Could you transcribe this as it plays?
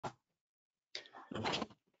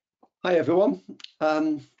Hi everyone.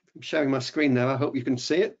 I'm sharing my screen now. I hope you can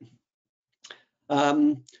see it.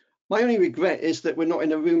 My only regret is that we're not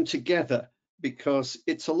in a room together, because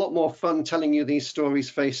it's a lot more fun telling you these stories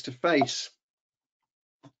face to face.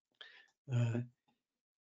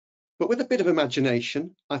 But with a bit of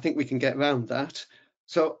imagination, I think we can get around that.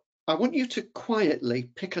 So I want you to quietly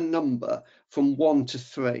pick a number from 1 to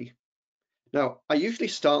 3. Now, I usually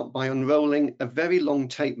start by unrolling a very long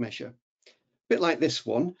tape measure, a bit like this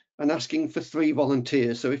one, and asking for 3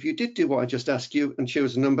 volunteers. So if you did do what I just asked you and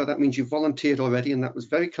chose a number, that means you volunteered already, and that was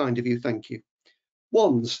very kind of you. Thank you.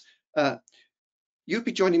 Ones, you'd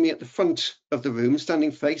be joining me at the front of the room,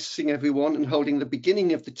 standing facing everyone and holding the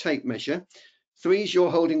beginning of the tape measure. 3s,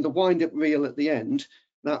 you're holding the wind-up reel at the end.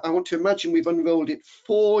 Now, I want to imagine we've unrolled it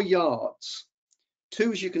 4 yards.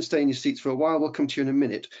 2s, you can stay in your seats for a while. We'll come to you in a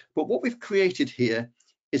minute. But what we've created here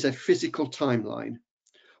is a physical timeline.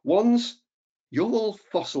 1s, you're all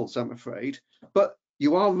fossils, I'm afraid, but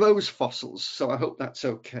you are rose fossils, so I hope that's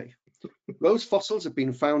okay. Rose fossils have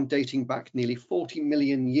been found dating back nearly 40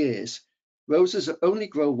 million years. Roses only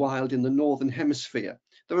grow wild in the northern hemisphere.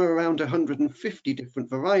 There are around 150 different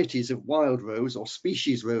varieties of wild rose, or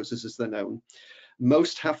species roses as they're known.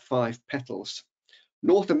 Most have 5 petals.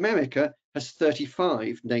 North America has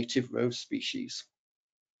 35 native rose species.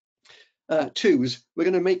 2s, we're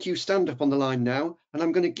going to make you stand up on the line now, and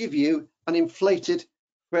I'm going to give you an inflated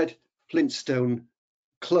Fred Flintstone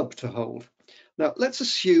club to hold. Now, let's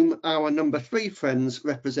assume our number 3 friends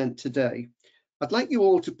represent today. I'd like you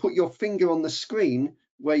all to put your finger on the screen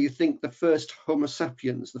where you think the first Homo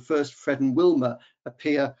sapiens, the first Fred and Wilma,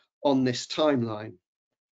 appear on this timeline.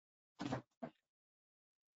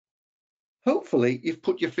 Hopefully, you've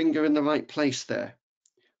put your finger in the right place there.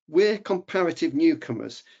 We're comparative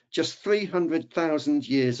newcomers, just 300,000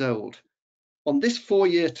 years old. On this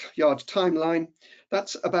 4-yard timeline,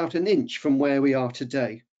 that's about an inch from where we are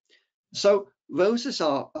today. So roses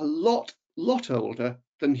are a lot older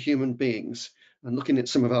than human beings. And looking at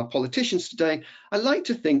some of our politicians today, I like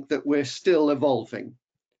to think that we're still evolving.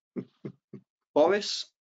 Boris,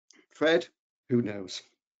 Fred, who knows?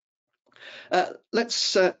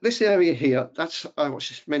 This area here, that's what I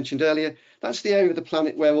mentioned earlier, that's the area of the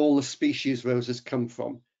planet where all the species roses come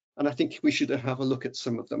from. And I think we should have a look at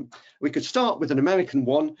some of them. We could start with an American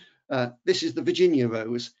one. This is the Virginia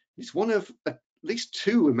rose. It's one of at least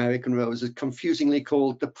 2 American roses confusingly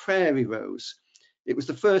called the prairie rose. It was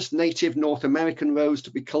the first native North American rose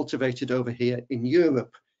to be cultivated over here in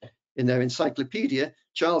Europe. In their Encyclopedia,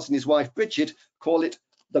 Charles and his wife Brigid call it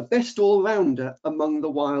the best all-rounder among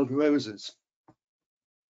the wild roses.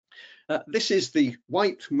 This is the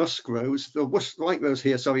white musk rose. The white rose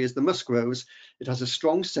here, sorry, is the musk rose. It has a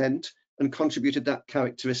strong scent and contributed that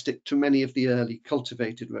characteristic to many of the early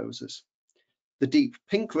cultivated roses. The deep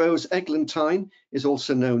pink rose eglantine is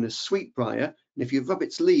also known as sweetbriar, and if you rub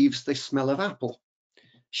its leaves, they smell of apple.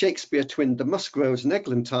 Shakespeare twinned the musk rose and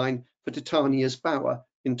eglantine for Titania's bower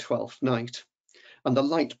in Twelfth Night. And the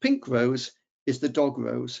light pink rose is the dog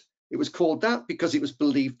rose. It was called that because it was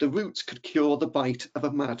believed the roots could cure the bite of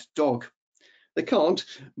a mad dog. They can't,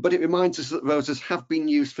 but it reminds us that roses have been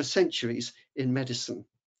used for centuries in medicine.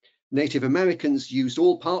 Native Americans used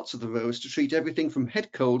all parts of the rose to treat everything from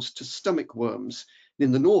head colds to stomach worms.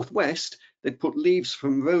 In the Northwest, they'd put leaves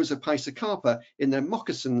from Rosa pisacarpa in their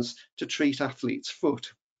moccasins to treat athlete's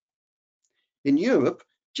foot. In Europe,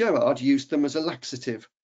 Gerard used them as a laxative,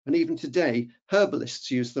 and even today, herbalists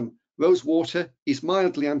use them. Rose water is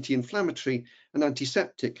mildly anti-inflammatory and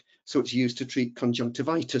antiseptic, so it's used to treat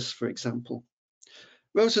conjunctivitis, for example.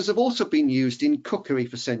 Roses have also been used in cookery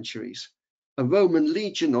for centuries. A Roman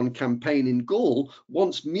legion on campaign in Gaul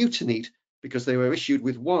once mutinied because they were issued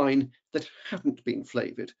with wine that hadn't been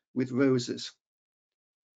flavoured with roses.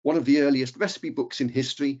 One of the earliest recipe books in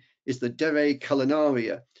history is the De Re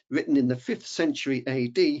Culinaria, written in the 5th century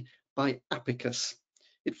AD by Apicus.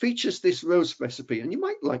 It features this rose recipe, and you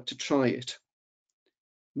might like to try it.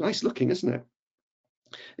 Nice looking, isn't it?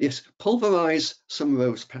 Yes, pulverize some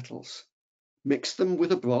rose petals, mix them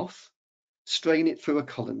with a broth, strain it through a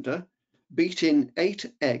colander, beat in 8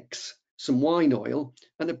 eggs, some wine oil,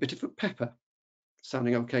 and a bit of a pepper.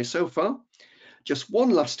 Sounding okay so far? Just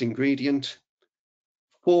one last ingredient,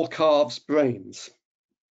 4 calves' brains.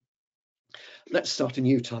 Let's start a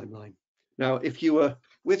new timeline. Now, if you were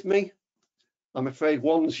with me, I'm afraid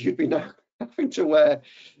ones you'd be now having to wear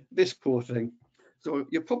this poor thing. So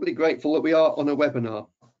you're probably grateful that we are on a webinar.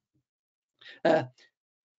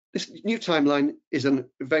 This new timeline is on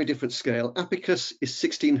a very different scale. Apicus is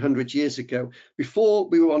 1600 years ago. Before,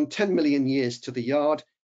 we were on 10 million years to the yard.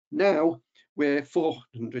 Now we're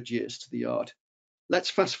 400 years to the yard. Let's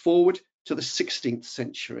fast forward to the 16th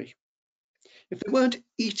century. If they weren't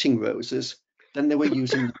eating roses, then they were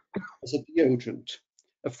using them as a deodorant.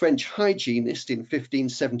 A French hygienist in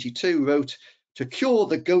 1572 wrote, "To cure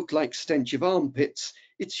the goat-like stench of armpits,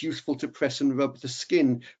 it's useful to press and rub the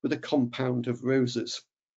skin with a compound of roses."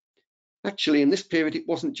 Actually, in this period, it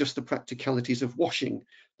wasn't just the practicalities of washing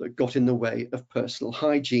that got in the way of personal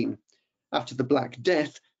hygiene. After the Black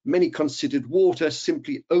Death, many considered water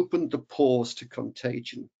simply opened the pores to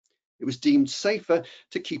contagion. It was deemed safer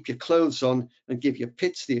to keep your clothes on and give your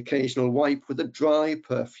pits the occasional wipe with a dry,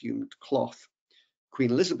 perfumed cloth. Queen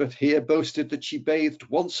Elizabeth here boasted that she bathed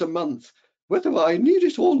once a month, whether I need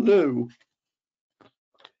it or no.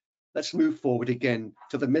 Let's move forward again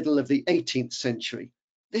to the middle of the 18th century.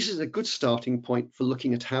 This is a good starting point for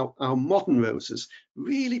looking at how our modern roses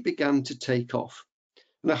really began to take off.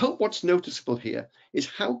 And I hope what's noticeable here is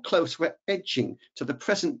how close we're edging to the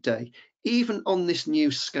present day, even on this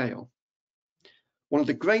new scale. One of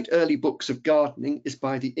the great early books of gardening is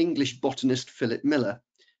by the English botanist Philip Miller.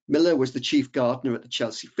 Miller was the chief gardener at the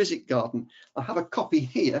Chelsea Physic Garden. I have a copy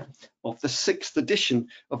here of the 6th edition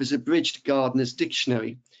of his abridged Gardener's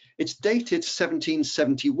Dictionary. It's dated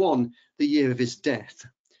 1771, the year of his death.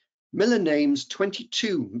 Miller names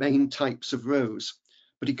 22 main types of rose,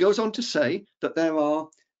 but he goes on to say that there are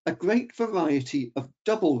a great variety of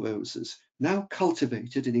double roses now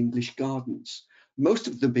cultivated in English gardens, most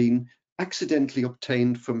of them being accidentally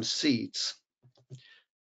obtained from seeds.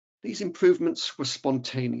 These improvements were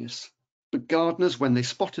spontaneous, but gardeners, when they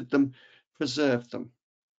spotted them, preserved them.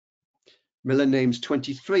 Miller names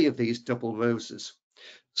 23 of these double roses.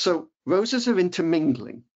 So roses are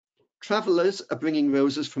intermingling. Travellers are bringing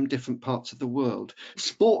roses from different parts of the world.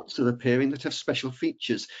 Sports are appearing that have special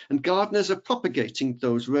features, and gardeners are propagating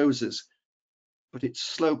those roses. But it's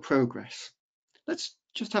slow progress. Let's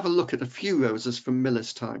just have a look at a few roses from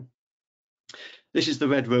Miller's time. This is the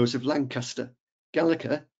red rose of Lancaster.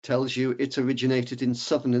 Gallica tells you it originated in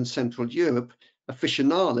southern and central Europe.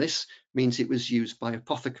 Officinalis means it was used by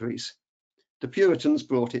apothecaries. The Puritans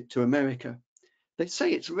brought it to America. They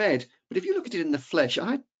say it's red, but if you look at it in the flesh,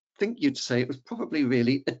 I think you'd say it was probably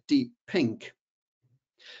really a deep pink.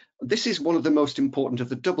 This is one of the most important of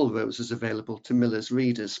the double roses available to Miller's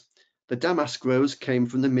readers. The damask rose came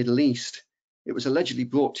from the Middle East. It was allegedly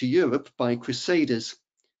brought to Europe by crusaders.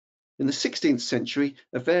 In the 16th century,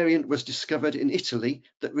 a variant was discovered in Italy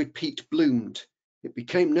that repeat bloomed. It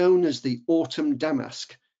became known as the autumn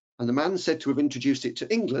damask, and the man said to have introduced it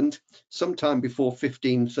to England sometime before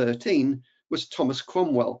 1513 was Thomas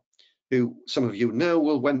Cromwell, who some of you know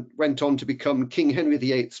went on to become King Henry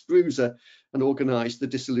VIII's bruiser and organised the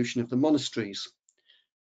dissolution of the monasteries.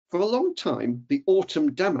 For a long time, the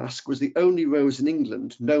autumn damask was the only rose in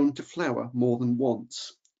England known to flower more than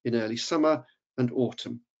once, in early summer and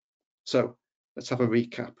autumn. So let's have a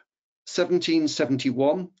recap.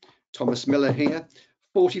 1771, Thomas Miller here,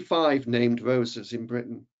 45 named roses in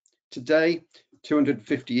Britain. Today,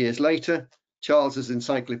 250 years later, Charles's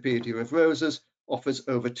Encyclopedia of Roses offers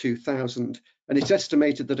over 2,000, and it's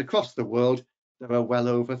estimated that across the world there are well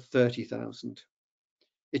over 30,000.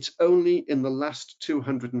 It's only in the last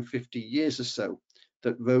 250 years or so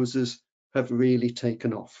that roses have really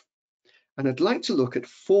taken off. And I'd like to look at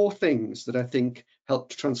 4 things that I think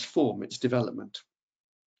helped transform its development.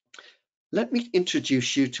 Let me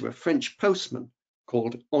introduce you to a French postman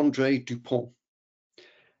called André Dupont.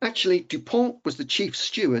 Actually, Dupont was the chief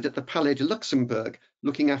steward at the Palais de Luxembourg,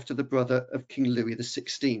 looking after the brother of King Louis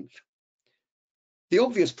XVI. The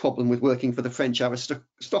obvious problem with working for the French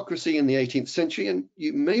aristocracy in the 18th century, and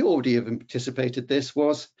you may already have anticipated this,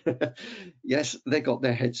 was, yes, they got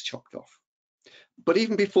their heads chopped off. But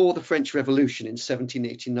even before the French Revolution in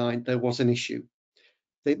 1789, there was an issue.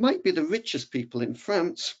 They might be the richest people in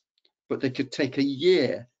France, but they could take a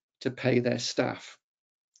year to pay their staff.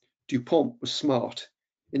 Dupont was smart.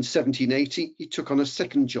 In 1780, he took on a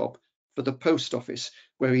second job for the post office,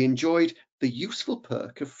 where he enjoyed the useful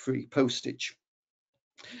perk of free postage.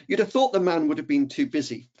 You'd have thought the man would have been too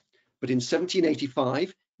busy, but in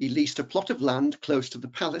 1785, he leased a plot of land close to the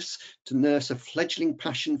palace to nurse a fledgling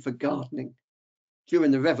passion for gardening.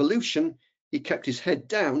 During the Revolution, he kept his head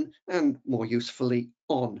down and, more usefully,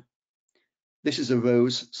 on. This is a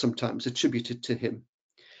rose sometimes attributed to him.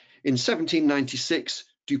 In 1796,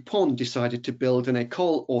 Dupont decided to build an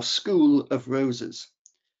école or school of roses,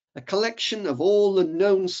 a collection of all the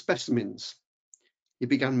known specimens. He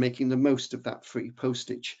began making the most of that free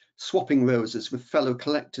postage, swapping roses with fellow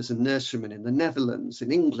collectors and nurserymen in the Netherlands,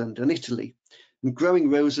 in England and Italy, and growing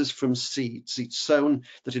roses from seeds he'd sown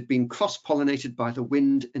that had been cross-pollinated by the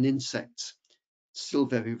wind and insects. Still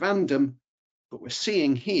very random, but we're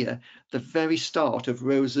seeing here the very start of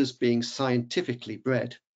roses being scientifically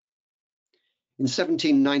bred. In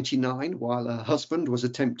 1799, while her husband was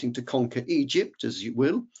attempting to conquer Egypt, as you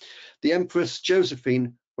will, the Empress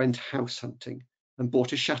Josephine went house hunting and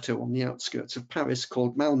bought a chateau on the outskirts of Paris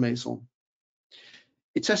called Malmaison.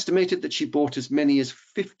 It's estimated that she bought as many as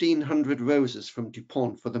 1,500 roses from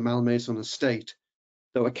Dupont for the Malmaison estate,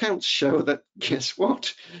 though accounts show that, guess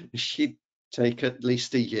what, she'd take at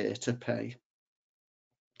least a year to pay.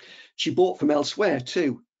 She bought from elsewhere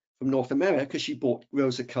too. From North America, she bought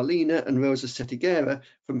Rosa Carlina and Rosa Setigera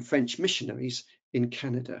from French missionaries in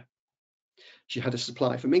Canada. She had a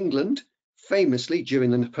supply from England. Famously,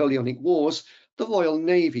 during the Napoleonic Wars, the Royal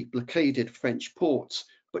Navy blockaded French ports,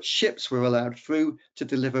 but ships were allowed through to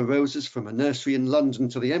deliver roses from a nursery in London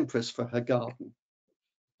to the Empress for her garden.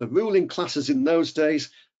 The ruling classes in those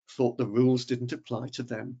days thought the rules didn't apply to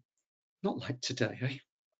them. Not like today, eh?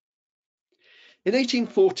 In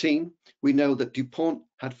 1814, we know that Dupont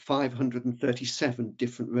had 537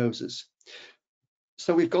 different roses.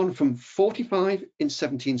 So we've gone from 45 in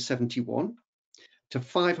 1771 to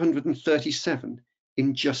 537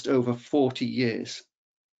 in just over 40 years.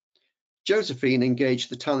 Josephine engaged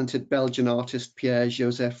the talented Belgian artist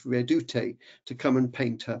Pierre-Joseph Redoute to come and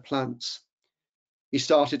paint her plants. He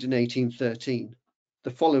started in 1813.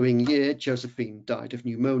 The following year, Josephine died of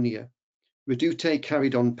pneumonia. Redoute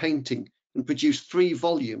carried on painting and produced 3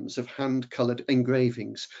 volumes of hand-coloured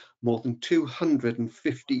engravings, more than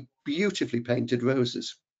 250 beautifully painted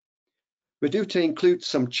roses. Redoute includes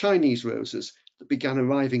some Chinese roses that began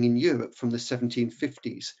arriving in Europe from the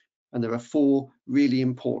 1750s, and there are 4 really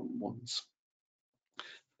important ones.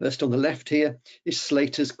 First on the left here is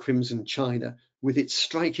Slater's Crimson China, with its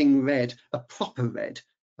striking red, a proper red,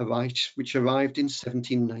 which arrived in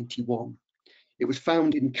 1791. It was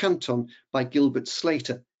found in Canton by Gilbert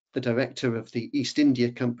Slater, the director of the East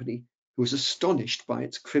India Company, who was astonished by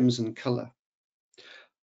its crimson colour.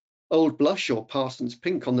 Old Blush, or Parsons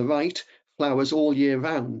Pink on the right, flowers all year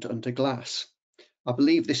round under glass. I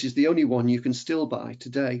believe this is the only one you can still buy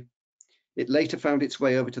today. It later found its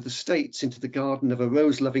way over to the States into the garden of a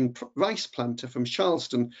rose-loving rice planter from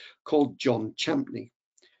Charleston called John Champney.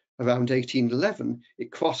 Around 1811,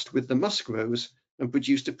 it crossed with the musk rose and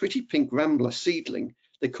produced a pretty pink rambler seedling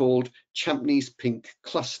they called Champney's Pink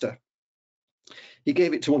Cluster. He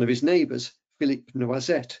gave it to one of his neighbours, Philippe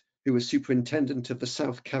Noisette, who was superintendent of the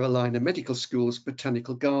South Carolina Medical School's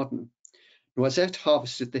botanical garden. Noisette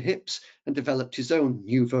harvested the hips and developed his own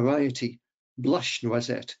new variety, Blush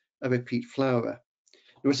Noisette, a repeat flowerer.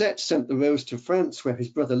 Noisette sent the rose to France, where his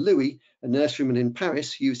brother Louis, a nurseryman in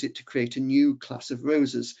Paris, used it to create a new class of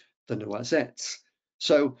roses, the Noisettes.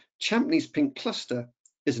 So Champney's Pink Cluster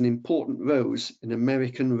is an important rose in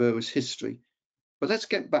American rose history. But let's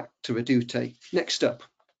get back to Redoute. Next up,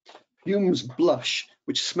 Hume's Blush,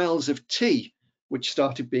 which smells of tea, which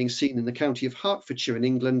started being seen in the county of Hertfordshire in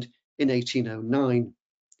England in 1809.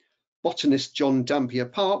 Botanist John Dampier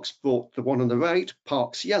Parkes brought the one on the right,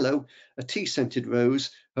 Parkes Yellow, a tea-scented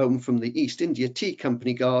rose, home from the East India Tea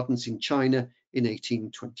Company gardens in China in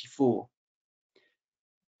 1824.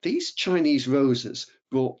 These Chinese roses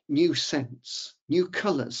brought new scents, new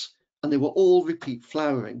colours, and they were all repeat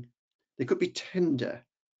flowering. They could be tender,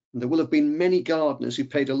 and there will have been many gardeners who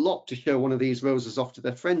paid a lot to show one of these roses off to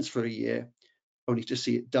their friends for a year, only to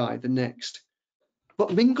see it die the next.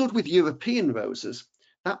 But mingled with European roses,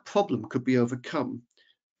 that problem could be overcome.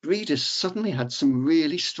 Breeders suddenly had some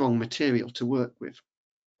really strong material to work with.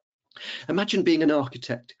 Imagine being an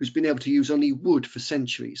architect who's been able to use only wood for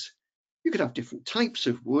centuries. You could have different types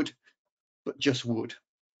of wood, but just wood.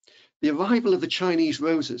 The arrival of the Chinese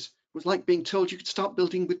roses was like being told you could start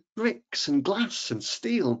building with bricks and glass and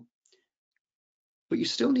steel. But you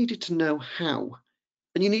still needed to know how.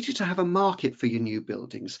 And you needed to have a market for your new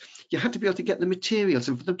buildings. You had to be able to get the materials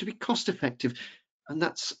and for them to be cost effective. And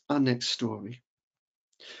that's our next story.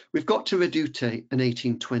 We've got to Redoute in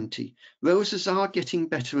 1820. Roses are getting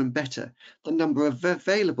better and better. The number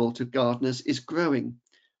available to gardeners is growing,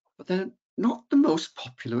 but they're not the most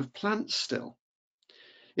popular of plants still.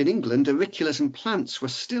 In England, auriculas and plants were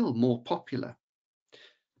still more popular.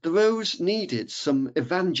 The rose needed some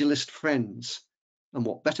evangelist friends, and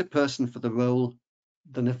what better person for the role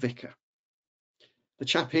than a vicar? The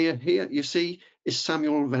chap here you see is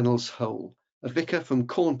Samuel Reynolds Hole, a vicar from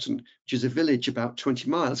Cornton, which is a village about 20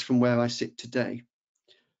 miles from where I sit today.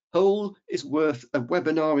 Hole is worth a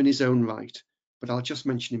webinar in his own right, but I'll just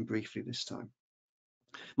mention him briefly this time.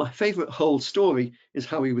 My favourite Hole story is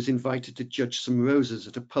how he was invited to judge some roses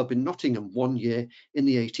at a pub in Nottingham one year in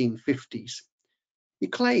the 1850s. He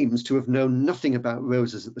claims to have known nothing about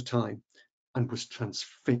roses at the time, and was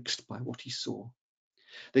transfixed by what he saw.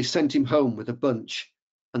 They sent him home with a bunch,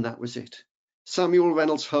 and that was it. Samuel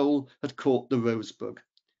Reynolds Hole had caught the rosebug.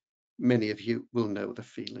 Many of you will know the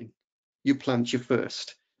feeling. You plant your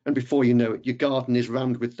first, and before you know it, your garden is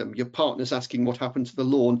rammed with them. Your partner's asking what happened to the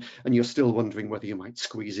lawn, and you're still wondering whether you might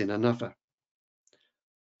squeeze in another.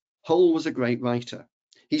 Hole was a great writer.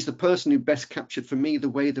 He's the person who best captured for me the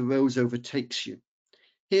way the rose overtakes you.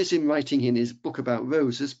 Here's him writing in his book about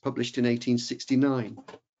roses, published in 1869.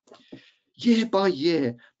 Year by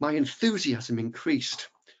year, my enthusiasm increased.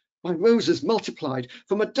 My roses multiplied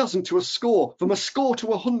from a dozen to a score, from a score to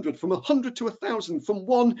 100, from 100 to 1,000, from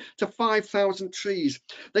 1 to 5,000 trees.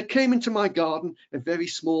 They came into my garden, a very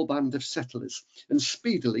small band of settlers, and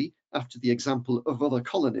speedily, after the example of other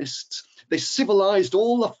colonists, they civilized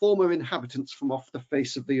all the former inhabitants from off the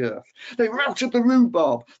face of the earth. They routed the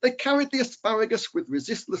rhubarb, they carried the asparagus with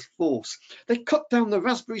resistless force, they cut down the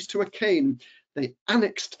raspberries to a cane, they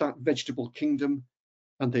annexed that vegetable kingdom,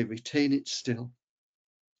 and they retain it still.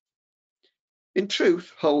 In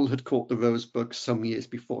truth, Hole had caught the rosebug some years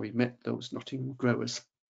before he met those Nottingham growers.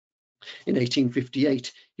 In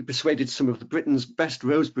 1858, he persuaded some of Britain's best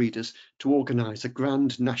rose breeders to organise a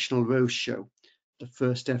grand national rose show, the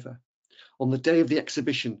first ever. On the day of the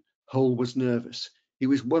exhibition, Hole was nervous. He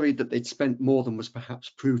was worried that they'd spent more than was perhaps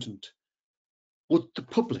prudent. Would the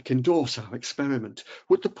public endorse our experiment?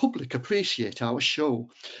 Would the public appreciate our show?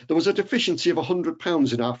 There was a deficiency of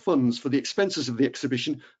 £100 in our funds, for the expenses of the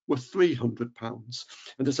exhibition were £300.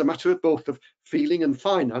 And as a matter of both of feeling and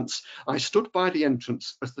finance, I stood by the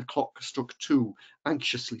entrance as the clock struck 2,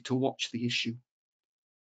 anxiously to watch the issue.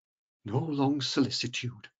 No long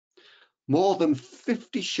solicitude. More than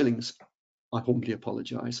 50 shillings. I humbly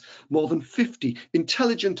apologise. More than 50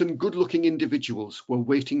 intelligent and good-looking individuals were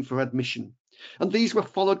waiting for admission, and these were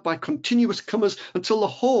followed by continuous comers until the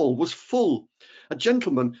hall was full. A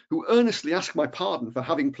gentleman who earnestly asked my pardon for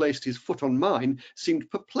having placed his foot on mine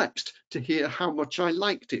seemed perplexed to hear how much I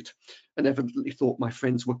liked it, and evidently thought my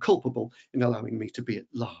friends were culpable in allowing me to be at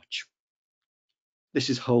large. This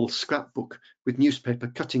is Hole's scrapbook with newspaper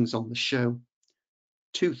cuttings on the show.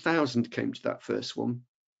 2,000 came to that first one.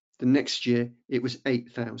 The next year, it was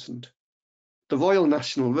 8,000. The Royal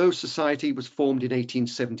National Rose Society was formed in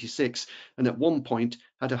 1876 and at one point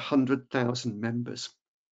had 100,000 members.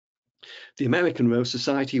 The American Rose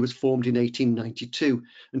Society was formed in 1892,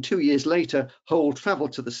 and 2 years later, Hole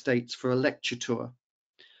travelled to the States for a lecture tour.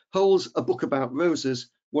 Hole's A Book About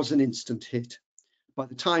Roses was an instant hit. By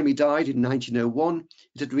the time he died in 1901,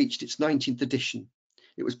 it had reached its 19th edition.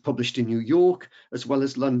 It was published in New York as well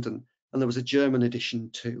as London, and there was a German edition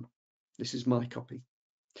too. This is my copy.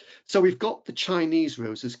 So we've got the Chinese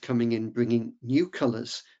roses coming in, bringing new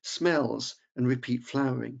colours, smells, and repeat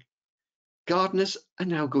flowering. Gardeners are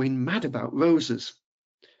now going mad about roses.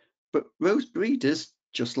 But rose breeders,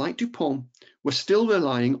 just like Dupont, were still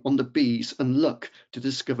relying on the bees and luck to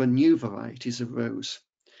discover new varieties of rose.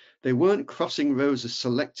 They weren't crossing roses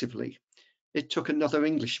selectively. It took another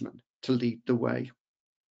Englishman to lead the way.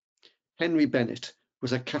 Henry Bennett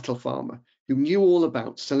was a cattle farmer who knew all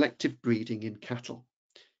about selective breeding in cattle.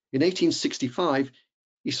 In 1865,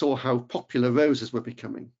 he saw how popular roses were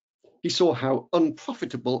becoming. He saw how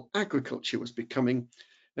unprofitable agriculture was becoming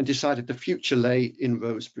and decided the future lay in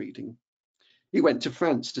rose breeding. He went to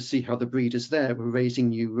France to see how the breeders there were raising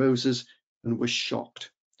new roses and was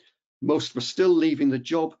shocked. Most were still leaving the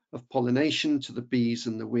job of pollination to the bees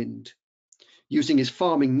and the wind. Using his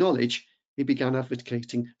farming knowledge, he began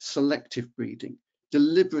advocating selective breeding,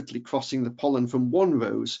 deliberately crossing the pollen from one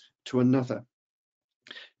rose to another.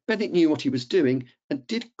 Bennett knew what he was doing and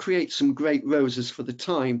did create some great roses for the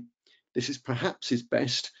time. This is perhaps his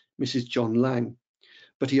best, Mrs. John Lang.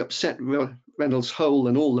 But he upset Reynolds Hole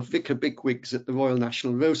and all the vicar bigwigs at the Royal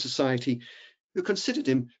National Rose Society, who considered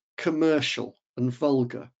him commercial and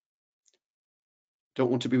vulgar. Don't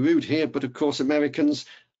want to be rude here, but of course Americans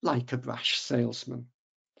like a brash salesman.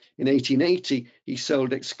 In 1880, he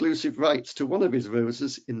sold exclusive rights to one of his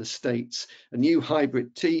roses in the States, a new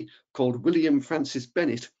hybrid tea called William Francis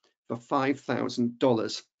Bennett, for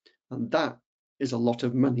 $5,000. And that is a lot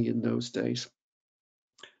of money in those days.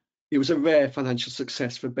 It was a rare financial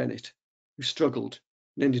success for Bennett, who struggled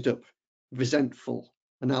and ended up resentful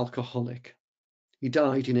and alcoholic. He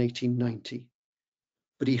died in 1890.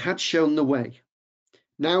 But he had shown the way.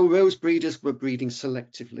 Now rose breeders were breeding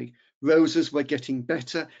selectively. Roses were getting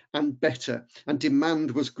better, and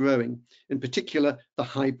demand was growing. In particular, the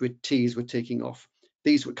hybrid teas were taking off.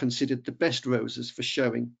 These were considered the best roses for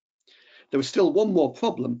showing. There was still one more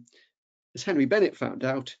problem. As Henry Bennett found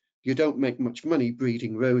out, you don't make much money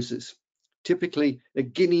breeding roses. typically a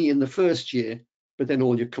guinea in the first year, but then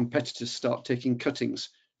all your competitors start taking cuttings.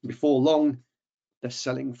 Before long, they're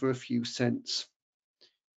selling for a few cents.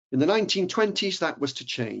 In the 1920s, that was to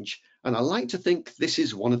change, and I like to think this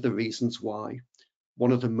is one of the reasons why.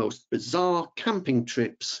 One of the most bizarre camping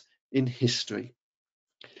trips in history.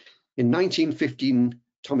 In 1915,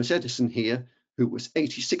 Thomas Edison here, who was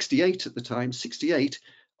 68 at the time, 68,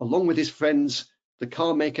 along with his friends, the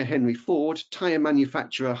car maker Henry Ford, tyre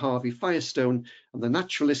manufacturer Harvey Firestone, and the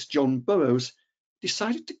naturalist John Burroughs,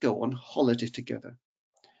 decided to go on holiday together.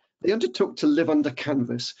 They undertook to live under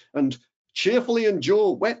canvas and cheerfully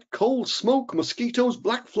endure wet, cold, smoke, mosquitoes,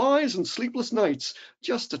 black flies, and sleepless nights,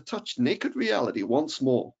 just to touch naked reality once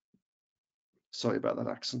more. Sorry about that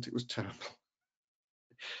accent, it was terrible.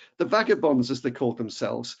 The vagabonds, as they called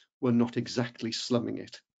themselves, were not exactly slumming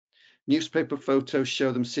it. Newspaper photos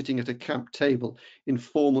show them sitting at a camp table in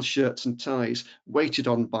formal shirts and ties, waited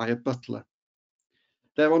on by a butler.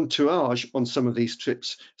 Their entourage on some of these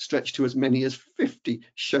trips stretched to as many as 50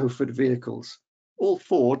 chauffeured vehicles, all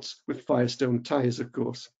Fords with Firestone tyres, of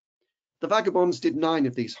course. The vagabonds did 9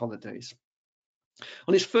 of these holidays.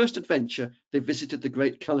 On his first adventure, they visited the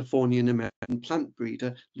great Californian-American plant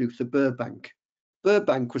breeder, Luther Burbank.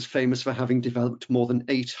 Burbank was famous for having developed more than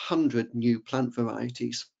 800 new plant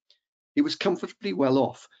varieties. He was comfortably well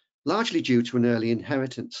off, largely due to an early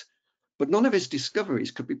inheritance, but none of his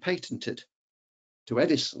discoveries could be patented. To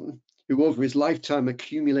Edison, who over his lifetime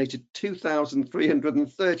accumulated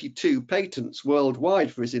 2,332 patents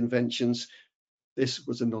worldwide for his inventions, this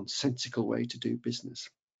was a nonsensical way to do business.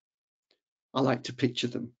 I like to picture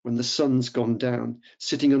them when the sun's gone down,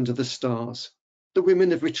 sitting under the stars. The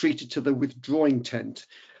women have retreated to the withdrawing tent.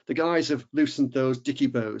 The guys have loosened those dicky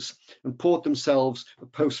bows and poured themselves a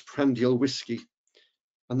postprandial whiskey.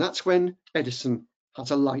 And that's when Edison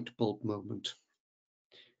has a light bulb moment.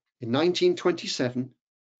 In 1927,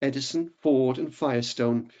 Edison, Ford, and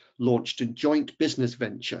Firestone launched a joint business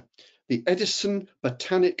venture, the Edison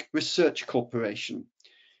Botanic Research Corporation.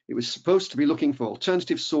 It was supposed to be looking for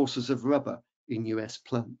alternative sources of rubber in US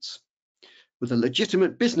plants. With a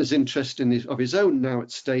legitimate business interest of his own now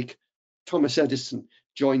at stake, Thomas Edison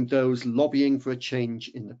joined those lobbying for a change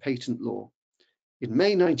in the patent law. In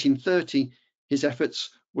May 1930, his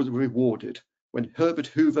efforts were rewarded when Herbert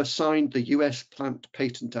Hoover signed the US Plant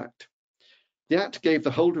Patent Act. The act gave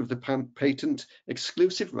the holder of the patent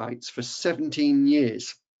exclusive rights for 17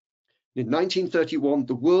 years. In 1931,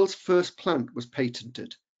 the world's first plant was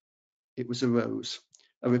patented. It was a rose,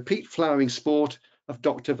 a repeat flowering sport of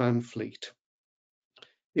Dr. Van Fleet.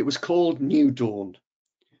 It was called New Dawn.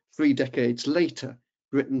 3 decades later,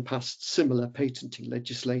 Britain passed similar patenting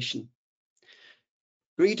legislation.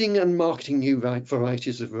 Breeding and marketing new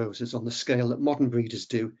varieties of roses on the scale that modern breeders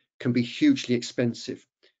do can be hugely expensive.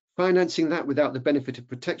 Financing that without the benefit of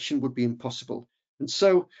protection would be impossible. And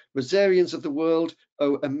so, rosarians of the world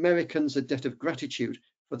owe Americans a debt of gratitude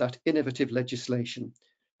for that innovative legislation.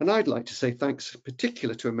 And I'd like to say thanks in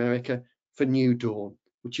particular to America for New Dawn,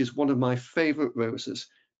 which is one of my favourite roses,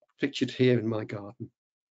 pictured here in my garden.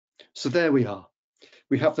 So there we are.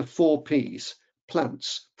 We have the 4 Ps,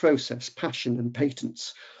 plants, process, passion, and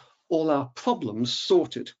patents. All our problems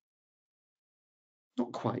sorted.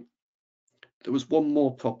 Not quite. There was one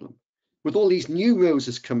more problem. With all these new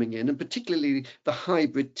roses coming in, and particularly the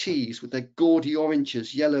hybrid teas with their gaudy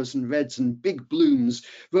oranges, yellows and reds and big blooms,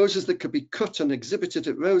 roses that could be cut and exhibited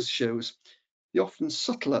at rose shows, the often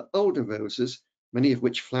subtler older roses, many of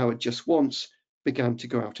which flowered just once, began to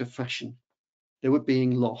go out of fashion. They were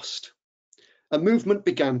being lost. A movement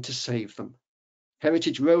began to save them.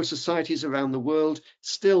 Heritage rose societies around the world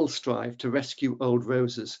still strive to rescue old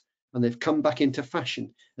roses, and they've come back into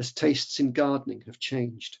fashion as tastes in gardening have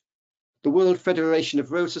changed. The World Federation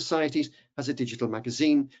of Rose Societies has a digital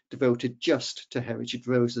magazine devoted just to heritage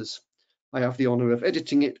roses. I have the honour of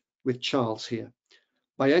editing it with Charles here.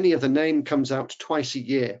 By Any Other Name comes out twice a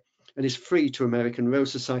year and is free to American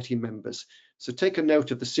Rose Society members. So take a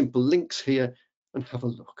note of the simple links here and have a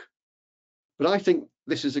look. But I think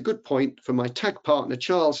this is a good point for my tag partner,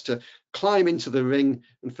 Charles, to climb into the ring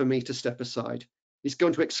and for me to step aside. He's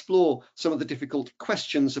going to explore some of the difficult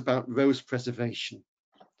questions about rose preservation.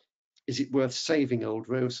 Is it worth saving old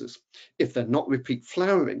roses? If they're not repeat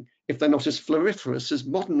flowering, if they're not as floriferous as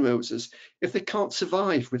modern roses, if they can't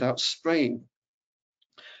survive without spraying.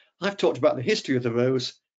 I've talked about the history of the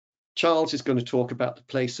rose. Charles is going to talk about the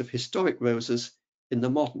place of historic roses in the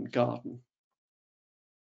modern garden.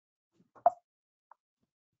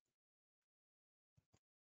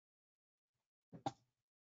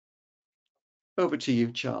 Over to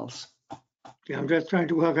you, Charles. Yeah, I'm just trying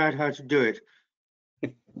to work out how to do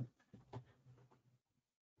it.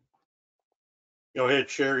 Go ahead,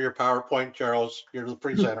 share your PowerPoint, Charles. You're the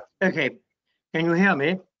presenter. Okay, can you hear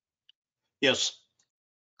me? Yes.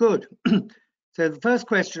 Good. So the first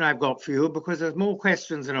question I've got for you, because there's more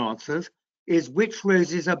questions than answers, is which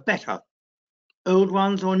roses are better, old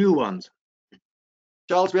ones or new ones?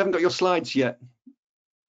 Charles, we haven't got your slides yet.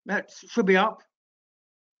 That should be up.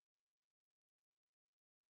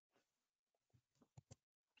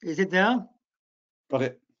 Is it there? Got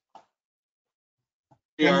it.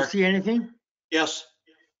 Can you see anything? Yes.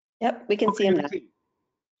 Yep, we can What see can them you now. see?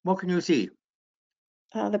 What can you see?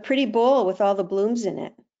 The pretty bowl with all the blooms in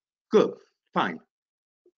it. Good, fine.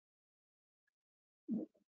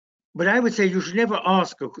 But I would say you should never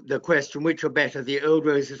ask the question which are better, the old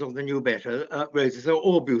roses or the new roses. They're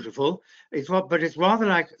all beautiful. But it's rather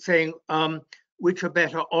like saying which are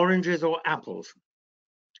better, oranges or apples.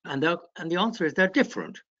 And the answer is they're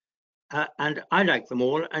different. And I like them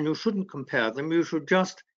all, and you shouldn't compare them. You should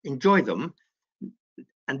just enjoy them.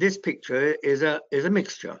 And this picture is a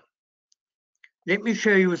mixture. Let me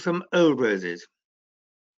show you some old roses.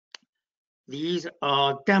 These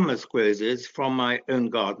are damask roses from my own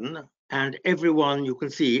garden, and every one you can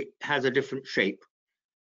see has a different shape.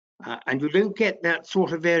 And you don't get that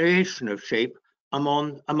sort of variation of shape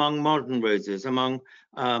among modern roses, among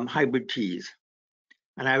hybrid teas.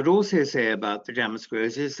 And I would also say about the damask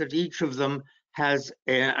roses that each of them has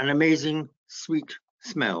an amazing sweet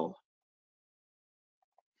smell.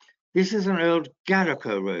 This is an old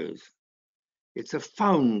Gallica rose. It's a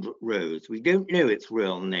found rose. We don't know its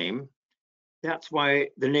real name. That's why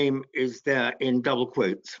the name is there in double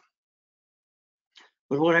quotes.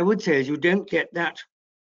 But what I would say is you don't get that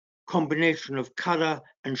combination of color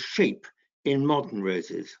and shape in modern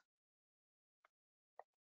roses.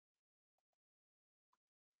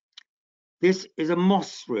 This is a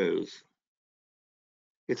moss rose.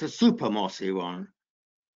 It's a super mossy one.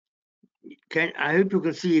 I hope you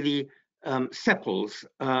can see the sepals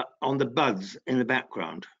on the buds in the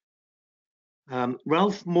background.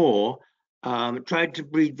 Ralph Moore tried to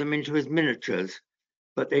breed them into his miniatures,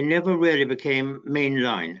 but they never really became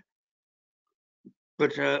mainline.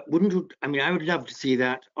 But wouldn't you, I mean, I would love to see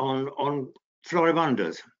that on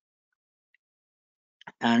floribundas.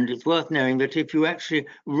 And it's worth knowing that if you actually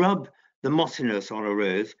rub the mossiness on a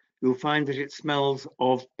rose, you'll find that it smells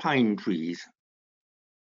of pine trees.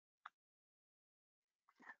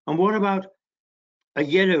 And what about a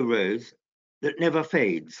yellow rose that never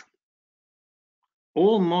fades?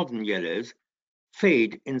 All modern yellows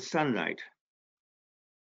fade in sunlight.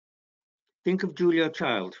 Think of Julia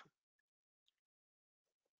Child.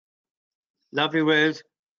 Lovely rose,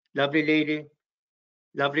 lovely lady,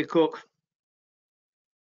 lovely cook,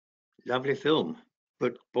 lovely film,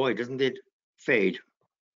 but boy, doesn't it fade.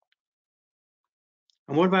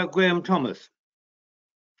 And what about Graham Thomas?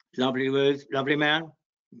 Lovely rose, lovely man,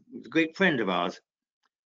 he's a great friend of ours,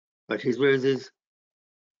 but his roses,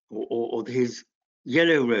 or his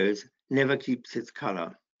yellow rose, never keeps its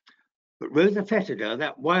color. But Rosa foetida,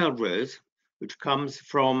 that wild rose, which comes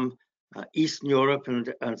from Eastern Europe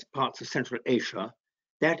and parts of Central Asia,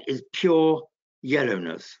 that is pure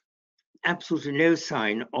yellowness. Absolutely no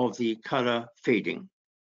sign of the color fading.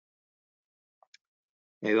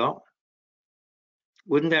 There you are.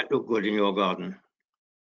 Wouldn't that look good in your garden?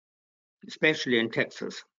 Especially in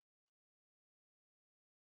Texas.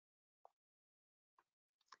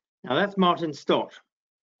 Now that's Martin Stott.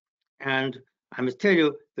 And I must tell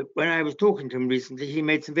you that when I was talking to him recently, he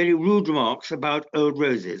made some very rude remarks about old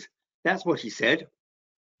roses. That's what he said.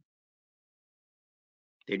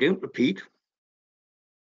 They don't repeat.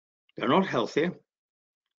 They're not healthy.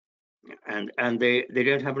 And they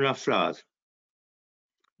don't have enough flowers.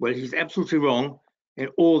 Well, he's absolutely wrong in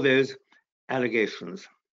all those allegations.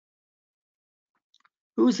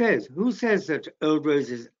 Who says that old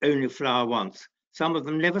roses only flower once? Some of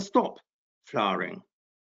them never stop flowering.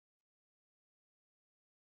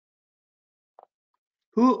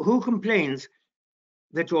 Who complains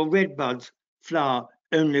that your red buds flower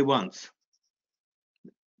only once?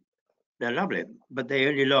 They're lovely, but they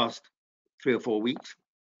only last 3 or 4 weeks.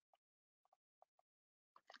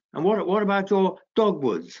 And what about your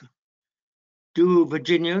dogwoods? Do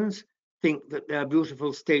Virginians think that their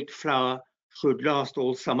beautiful state flower should last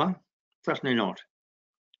all summer? Certainly not.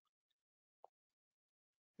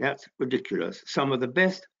 That's ridiculous. Some of the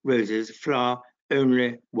best roses flower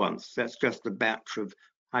only once. That's just a batch of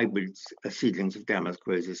hybrid seedlings of damask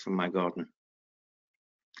roses from my garden.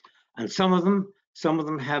 And some of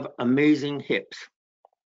them have amazing hips.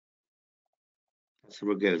 That's a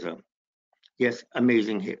rugosa. Yes,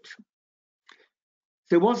 amazing hips.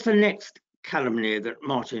 So what's the next calumny that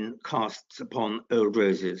Martin casts upon old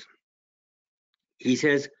roses? he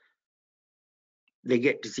says they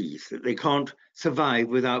get disease, that they can't survive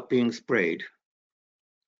without being sprayed.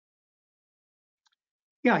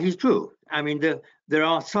 Yeah, he's true. I mean, there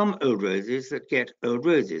are some old roses that get old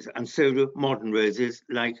roses, and so do modern roses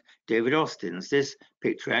like David Austin's. This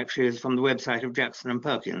picture actually is from the website of Jackson and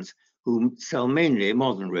Perkins, who sell mainly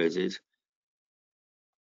modern roses.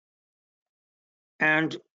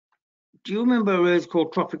 And do you remember a rose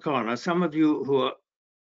called Tropicana? Some of you who are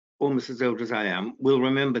almost as old as I am will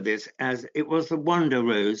remember this, as it was the wonder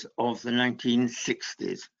rose of the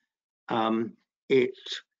 1960s. It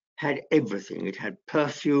had everything. It had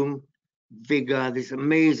perfume, vigor, this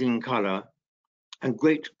amazing color, and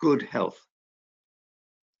great good health.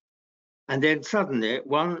 And then suddenly,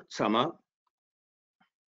 one summer,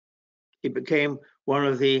 it became one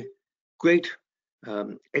of the great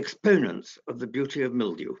exponents of the beauty of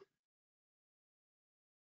mildew.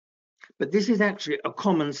 But this is actually a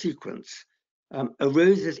common sequence. A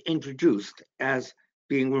rose is introduced as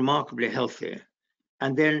being remarkably healthy,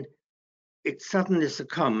 and then it suddenly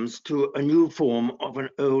succumbs to a new form of an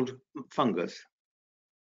old fungus.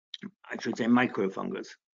 I should say microfungus.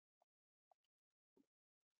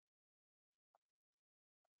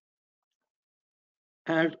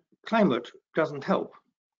 And climate doesn't help.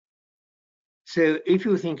 So if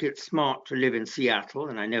you think it's smart to live in Seattle,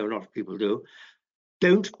 and I know a lot of people do,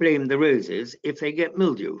 don't blame the roses if they get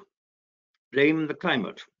mildew. Blame the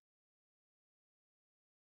climate.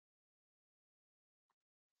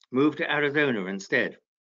 Move to Arizona instead.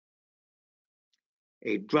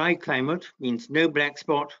 A dry climate means no black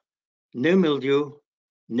spot, no mildew,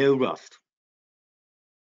 no rust.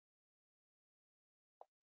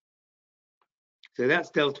 So that's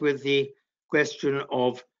dealt with the question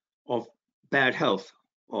of bad health,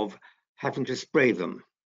 of having to spray them.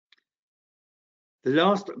 The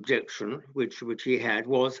last objection which he had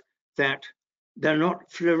was that they're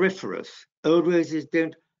not floriferous. Old roses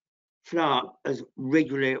don't flower as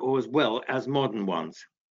regularly or as well as modern ones.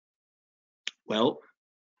 Well,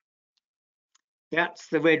 that's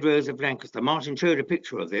the red rose of Lancaster. Martin showed a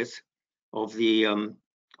picture of this, of the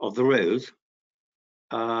rose.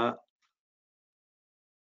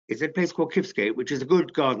 It's a place called Kifsgate, which is a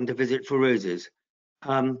good garden to visit for roses.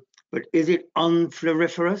 But is it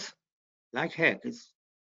unfloriferous? Like heck, it's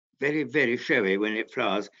very, very showy when it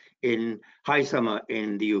flowers in high summer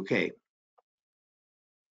in the UK.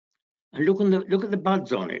 And look at the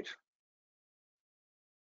buds on it.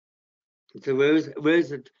 It's a rose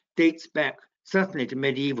that dates back certainly to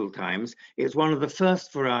medieval times. It's one of the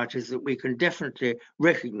first varieties that we can definitely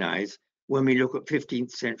recognize when we look at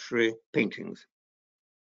 15th century paintings.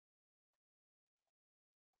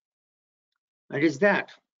 And is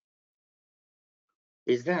that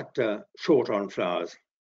short on flowers?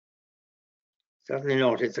 Certainly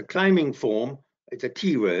not. It's a climbing form. It's a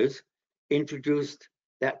tea rose, introduced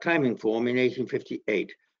that climbing form in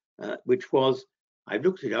 1858, which was, I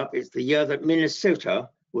looked it up, it's the year that Minnesota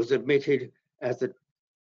was admitted as the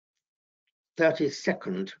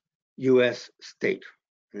 32nd US state.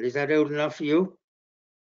 And is that old enough for you?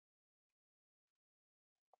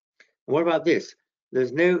 What about this?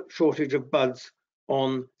 There's no shortage of buds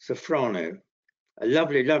on Safrano, a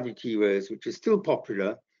lovely, lovely tea rose, which is still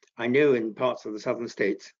popular, I know, in parts of the southern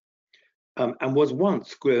states, and was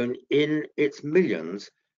once grown in its millions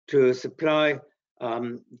to supply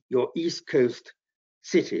your East Coast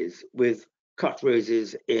cities with cut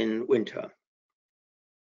roses in winter.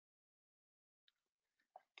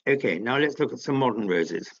 Okay, now let's look at some modern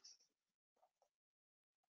roses.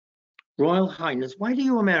 Royal Highness. Why do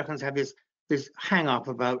you Americans have this hang up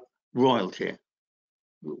about royalty?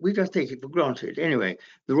 We just take it for granted. Anyway,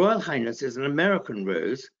 the Royal Highness is an American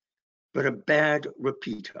rose, but a bad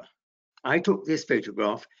repeater. I took this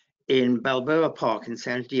photograph in Balboa Park in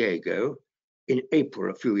San Diego in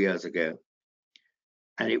April a few years ago,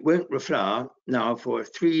 and it won't reflower now for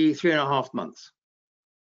three and a half months.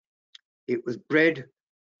 It was bred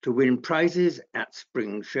to win prizes at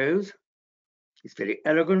spring shows. It's very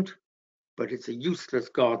elegant, but it's a useless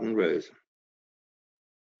garden rose.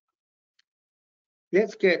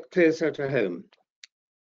 Let's get closer to home.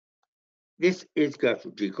 This is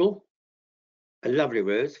Gertrude Jekyll, a lovely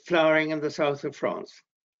rose flowering in the south of France.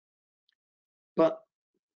 But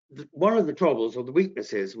one of the troubles or the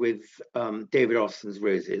weaknesses with David Austin's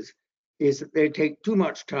roses is that they take too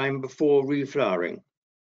much time before reflowering.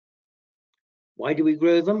 Why do we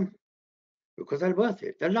grow them? Because they're worth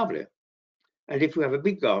it. They're lovely. And if you have a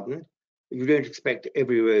big garden, you don't expect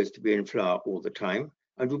every rose to be in flower all the time,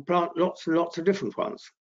 and you plant lots and lots of different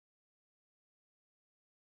ones.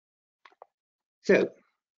 So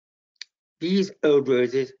these old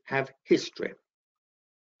roses have history.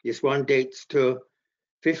 This one dates to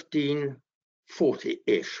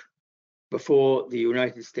 1540-ish, before the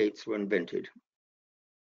United States were invented.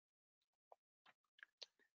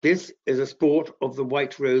 This is a sport of the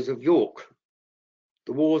White Rose of York.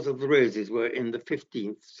 The Wars of the Roses were in the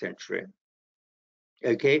 15th century.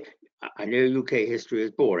 Okay, I know UK history is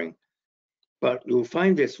boring, but you'll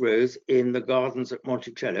find this rose in the gardens at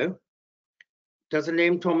Monticello. Does the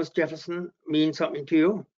name Thomas Jefferson mean something to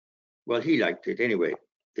you? Well, he liked it anyway,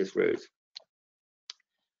 this rose.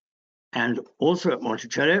 And also at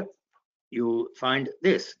Monticello, you'll find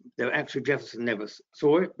this, though actually Jefferson never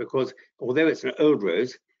saw it, because although it's an old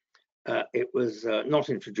rose, it was not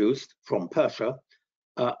introduced from Persia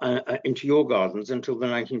into your gardens until the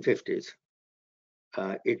 1950s.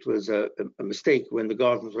 It was a mistake when the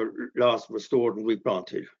gardens were last restored and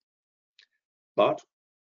replanted. But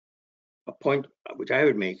a point which I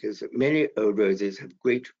would make is that many old roses have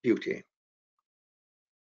great beauty.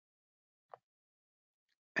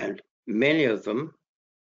 And many of them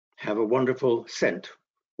have a wonderful scent,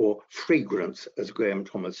 or fragrance, as Graham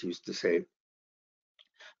Thomas used to say.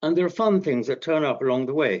 And there are fun things that turn up along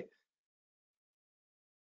the way,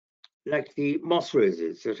 like the moss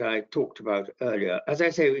roses that I talked about earlier. As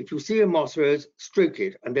I say, if you see a moss rose, stroke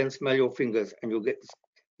it and then smell your fingers, and you'll get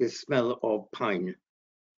this smell of pine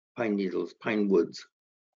needles, pine woods.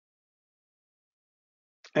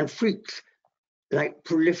 And freaks like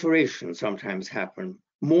proliferation sometimes happen.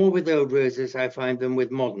 More with old roses, I find, than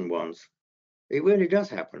with modern ones. It really does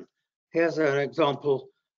happen. Here's an example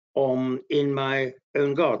in my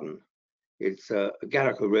own garden. It's a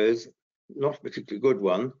Gallica rose, not a particularly good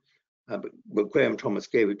one, but Graham Thomas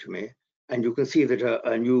gave it to me. And you can see that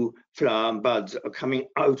a new flower and buds are coming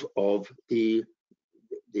out of the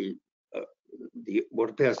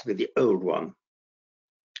what appears to be the old one.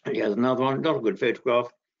 And here's another one, not a good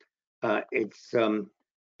photograph. But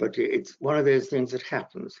it's one of those things that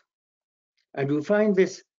happens. And you'll find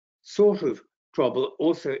this sort of trouble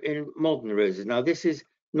also in modern roses. Now, this is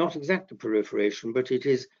not exactly proliferation, but it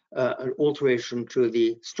is an alteration to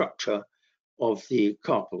the structure of the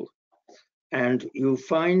carpel. And you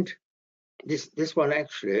find this one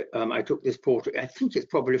actually, I took this portrait, I think it's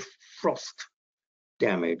probably frost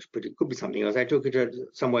damage, but it could be something else. I took it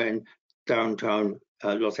somewhere in downtown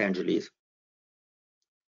Los Angeles.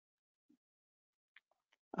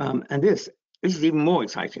 And this is even more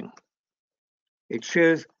exciting. It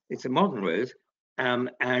shows it's a modern rose, and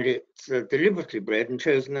it's deliberately bred and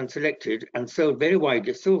chosen and selected and sold very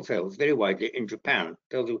widely, still sells very widely in Japan.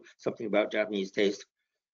 Tells you something about Japanese taste.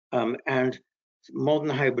 And modern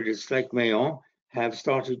hybridists like Mayon have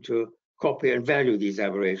started to copy and value these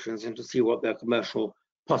aberrations and to see what their commercial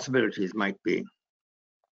possibilities might be.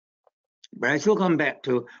 But I still come back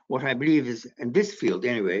to what I believe is, in this field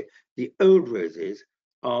anyway, the old roses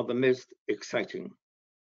are the most exciting.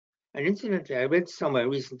 And incidentally, I read somewhere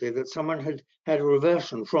recently that someone had a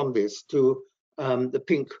reversion from this to the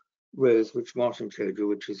pink rose, which Martin showed you,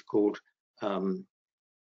 which is called, I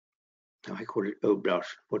call it Eau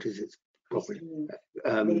Blush. What is it properly?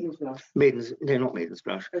 Maiden's blush. No, not Maiden's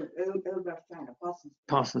Blush. Eau Blush,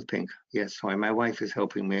 Parsons Pink. Yes, sorry, my wife is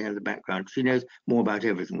helping me in the background. She knows more about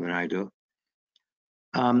everything than I do.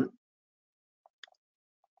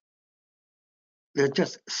 There's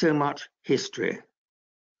just so much history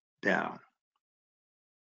there.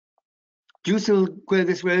 Do you still grow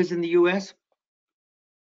this rose in the US?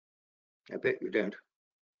 I bet you don't.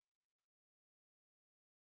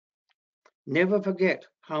 Never forget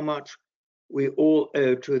how much we all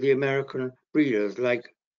owe to the American breeders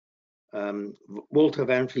like Walter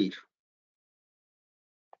Van Fleet.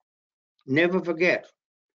 Never forget,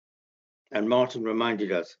 and Martin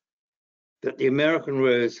reminded us, that the American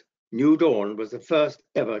rose New Dawn was the first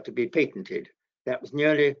ever to be patented. That was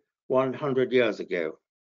nearly 100 years ago.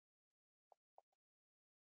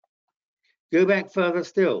 Go back further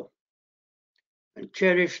still and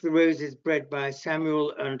cherish the roses bred by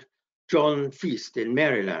Samuel and John Feast in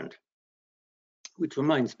Maryland. Which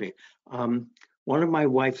reminds me, one of my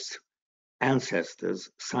wife's ancestors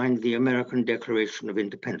signed the American Declaration of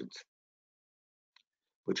Independence,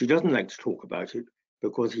 but she doesn't like to talk about it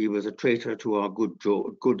because he was a traitor to our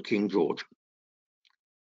good King George.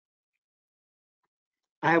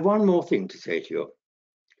 I have one more thing to say to you.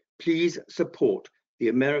 Please support the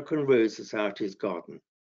American Rose Society's garden.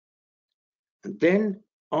 And then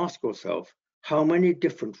ask yourself how many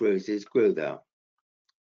different roses grow there.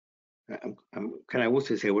 Can I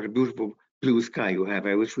also say what a beautiful blue sky you have?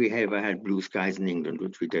 I wish we ever had blue skies in England,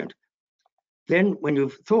 which we don't. Then when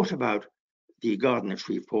you've thought about the garden at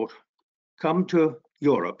Shreveport, come to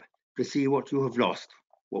Europe to see what you have lost,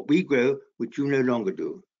 what we grow, which you no longer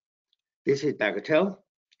do. This is Bagatelle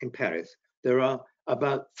in Paris. There are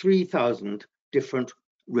about 3,000 different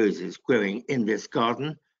roses growing in this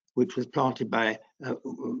garden, which was planted by, at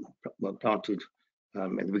the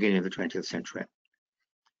beginning of the 20th century.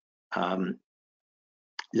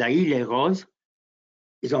 La Île-les-Roses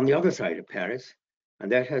is on the other side of Paris,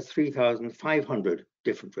 and that has 3,500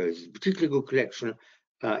 different roses, particularly good collection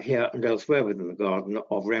here and elsewhere within the garden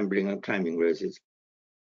of rambling and climbing roses.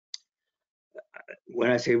 When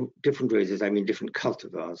I say different roses, I mean different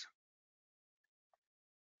cultivars.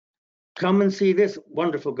 Come and see this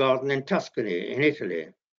wonderful garden in Tuscany, in Italy.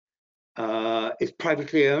 It's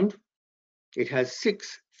privately owned. It has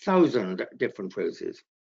 6,000 different roses.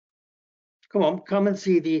 Come on, come and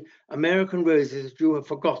see the American roses you have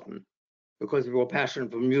forgotten because of your passion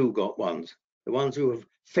for new ones, the ones you have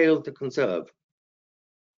failed to conserve.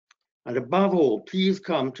 And above all, please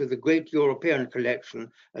come to the great European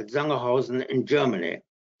collection at Zangerhausen in Germany.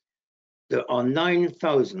 There are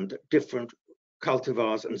 9,000 different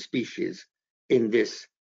cultivars and species in this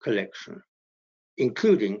collection,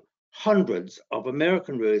 including hundreds of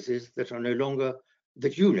American roses that you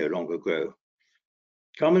no longer grow.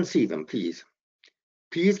 Come and see them, please.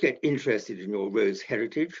 Please get interested in your rose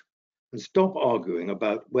heritage and stop arguing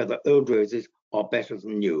about whether old roses are better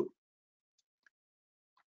than new.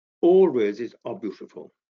 All roses are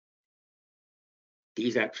beautiful.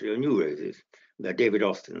 These actually are new roses. They're David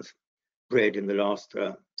Austin's, bred in the last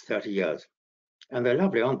 30 years. And they're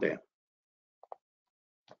lovely, aren't they?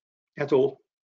 That's all.